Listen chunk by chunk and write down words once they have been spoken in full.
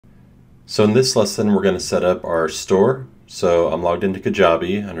So in this lesson, we're going to set up our store. So I'm logged into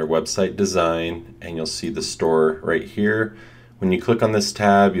Kajabi under website design, and you'll see the store right here. When you click on this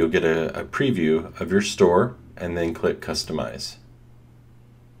tab, you'll get a preview of your store, and then click customize.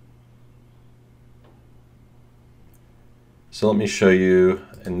 So let me show you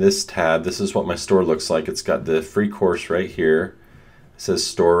in this tab, this is what my store looks like. It's got the free course right here. It says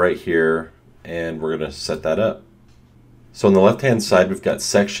store right here, and we're going to set that up. So on the left hand side, we've got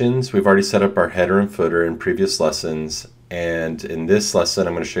sections. We've already set up our header and footer in previous lessons, and in this lesson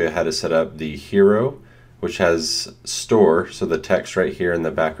I'm going to show you how to set up the hero, which has store, so the text right here in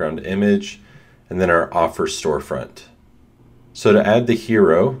the background image, and then our offer storefront. So to add the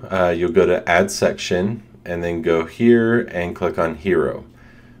hero, you'll go to add section and then go here and click on hero.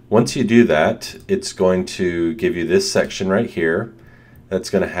 Once you do that, it's going to give you this section right here that's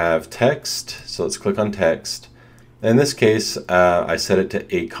going to have text. So let's click on text. In this case, I set it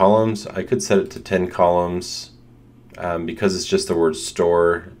to 8 columns. I could set it to 10 columns. Because it's just the word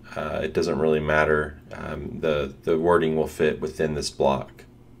store, it doesn't really matter. The wording will fit within this block.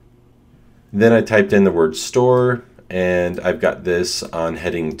 Then I typed in the word store, and I've got this on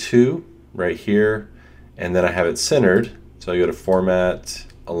heading 2 right here, and then I have it centered. So I go to Format,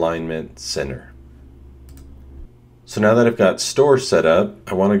 Alignment, Center. So now that I've got store set up,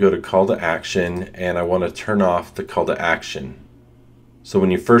 I want to go to call to action, and I want to turn off the call to action. So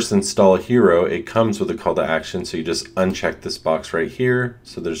when you first install a hero, it comes with a call to action, so you just uncheck this box right here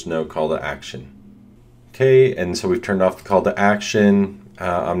so there's no call to action. Okay, and so we've turned off the call to action.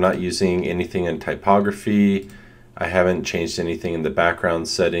 I'm not using anything in typography. I haven't changed anything in the background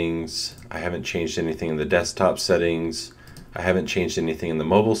settings. I haven't changed anything in the desktop settings. I haven't changed anything in the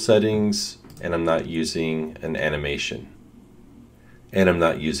mobile settings. And I'm not using an animation, and I'm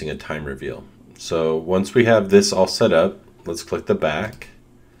not using a time reveal. So once we have this all set up, let's click the back,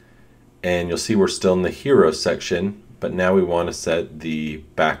 and you'll see we're still in the hero section, but now we want to set the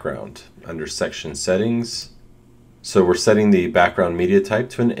background under section settings. So we're setting the background media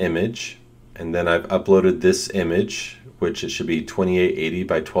type to an image, and then I've uploaded this image, which it should be 2880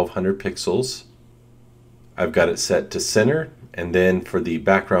 by 1200 pixels. I've got it set to center, and then for the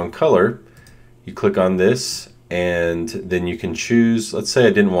background color, you click on this, and then you can choose, let's say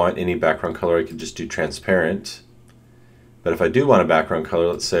I didn't want any background color, I could just do transparent. But if I do want a background color,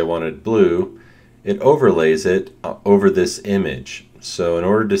 let's say I wanted blue, it overlays it over this image. So in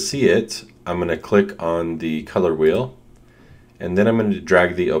order to see it, I'm going to click on the color wheel, and then I'm going to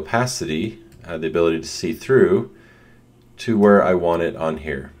drag the opacity, the ability to see through, to where I want it on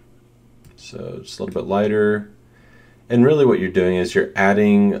here. So just a little bit lighter. And really what you're doing is you're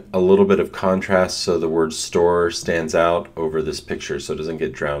adding a little bit of contrast so the word store stands out over this picture so it doesn't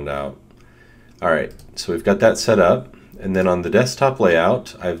get drowned out. Alright, so we've got that set up, and then on the desktop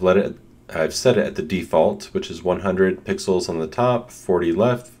layout I've set it at the default, which is 100 pixels on the top, 40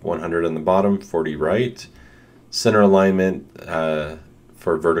 left, 100 on the bottom, 40 right, center alignment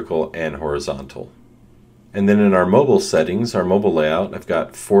for vertical and horizontal. And then in our mobile settings, our mobile layout, I've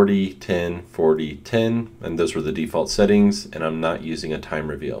got 40, 10, 40, 10, and those were the default settings, and I'm not using a time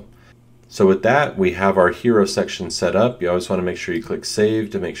reveal. So with that, we have our hero section set up. You always want to make sure you click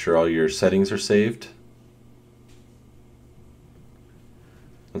save to make sure all your settings are saved.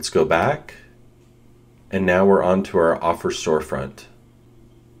 Let's go back, and now we're on to our offer storefront.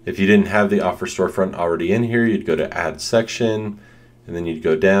 If you didn't have the offer storefront already in here, you'd go to add section, and then you'd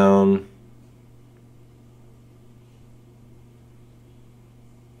go down.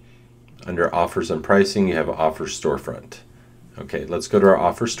 Under offers and pricing, you have offer storefront. Okay, let's go to our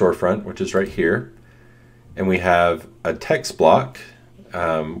offer storefront, which is right here. And we have a text block,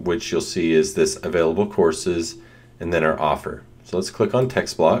 which you'll see is this available courses, and then our offer. So let's click on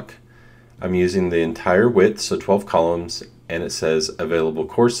text block. I'm using the entire width, so 12 columns, and it says available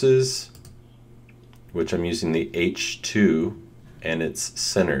courses, which I'm using the H2, and it's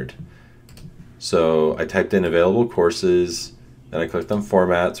centered. So I typed in available courses, then I clicked on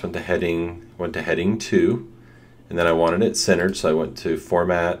formats, went to heading 2, and then I wanted it centered, so I went to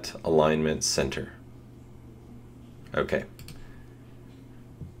format, alignment, center. Okay.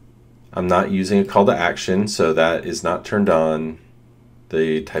 I'm not using a call to action, so that is not turned on.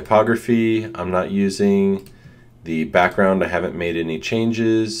 The typography, I'm not using. The background, I haven't made any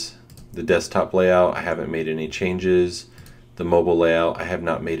changes. The desktop layout, I haven't made any changes. The mobile layout, I have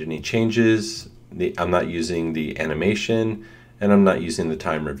not made any changes. I'm not using the animation, and I'm not using the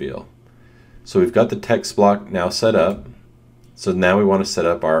time reveal. So we've got the text block now set up. So now we want to set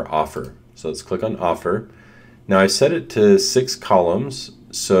up our offer. So let's click on offer. Now I set it to 6 columns,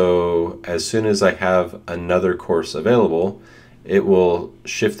 so as soon as I have another course available, it will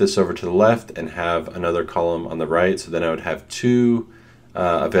shift this over to the left and have another column on the right. So then I would have two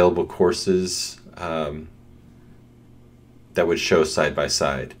available courses that would show side by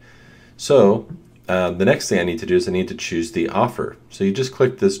side. So the next thing I need to do is I need to choose the offer. So you just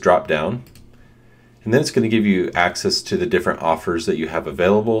click this drop down, and then it's going to give you access to the different offers that you have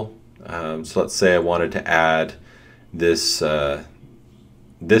available. So let's say I wanted to add this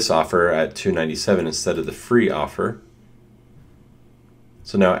this offer at $297 instead of the free offer.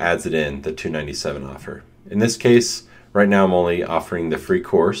 So now it adds it in, the $297 offer. In this case, right now I'm only offering the free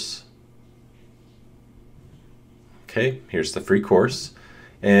course. Okay, here's the free course.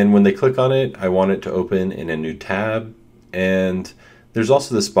 And when they click on it, I want it to open in a new tab. And there's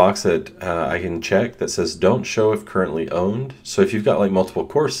also this box that I can check that says don't show if currently owned. So if you've got like multiple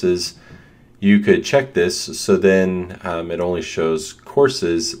courses, you could check this, so then it only shows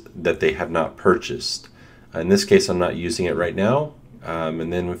courses that they have not purchased. In this case, I'm not using it right now.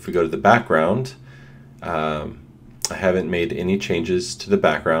 And then if we go to the background, I haven't made any changes to the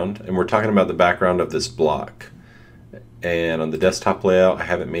background. And we're talking about the background of this block. And on the desktop layout, I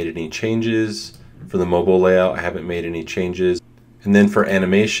haven't made any changes. For the mobile layout, I haven't made any changes. And then for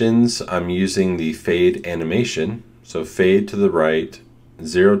animations, I'm using the fade animation. So fade to the right,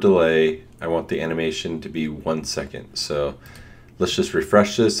 0 delay. I want the animation to be 1 second. So let's just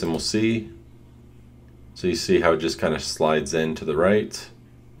refresh this and we'll see. So you see how it just kind of slides in to the right.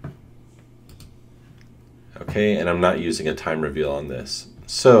 Okay, and I'm not using a time reveal on this.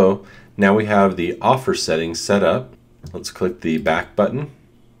 So now we have the offer settings set up. Let's click the back button.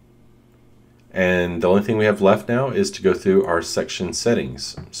 And the only thing we have left now is to go through our section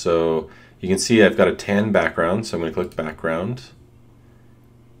settings. So you can see I've got a tan background, so I'm going to click background.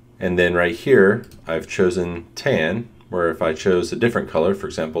 And then right here, I've chosen tan, where if I chose a different color, for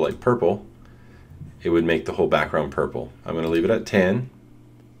example, like purple, it would make the whole background purple. I'm going to leave it at tan.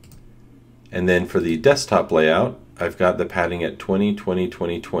 And then for the desktop layout, I've got the padding at 20, 20,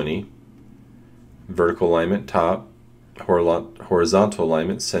 20, 20, vertical alignment top, horizontal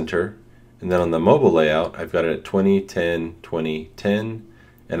alignment center, and then on the mobile layout, I've got it at 20, 10, 20, 10,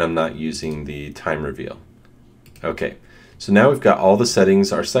 and I'm not using the time reveal. Okay, so now we've got all the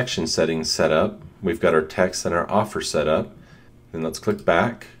settings, our section settings set up. We've got our text and our offer set up. Then let's click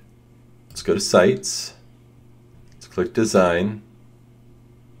back. Let's go to Sites. Let's click Design.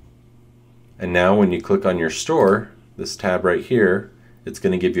 And now when you click on your store, this tab right here, it's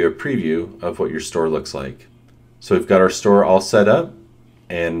going to give you a preview of what your store looks like. So we've got our store all set up,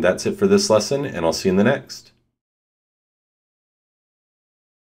 and that's it for this lesson, and I'll see you in the next.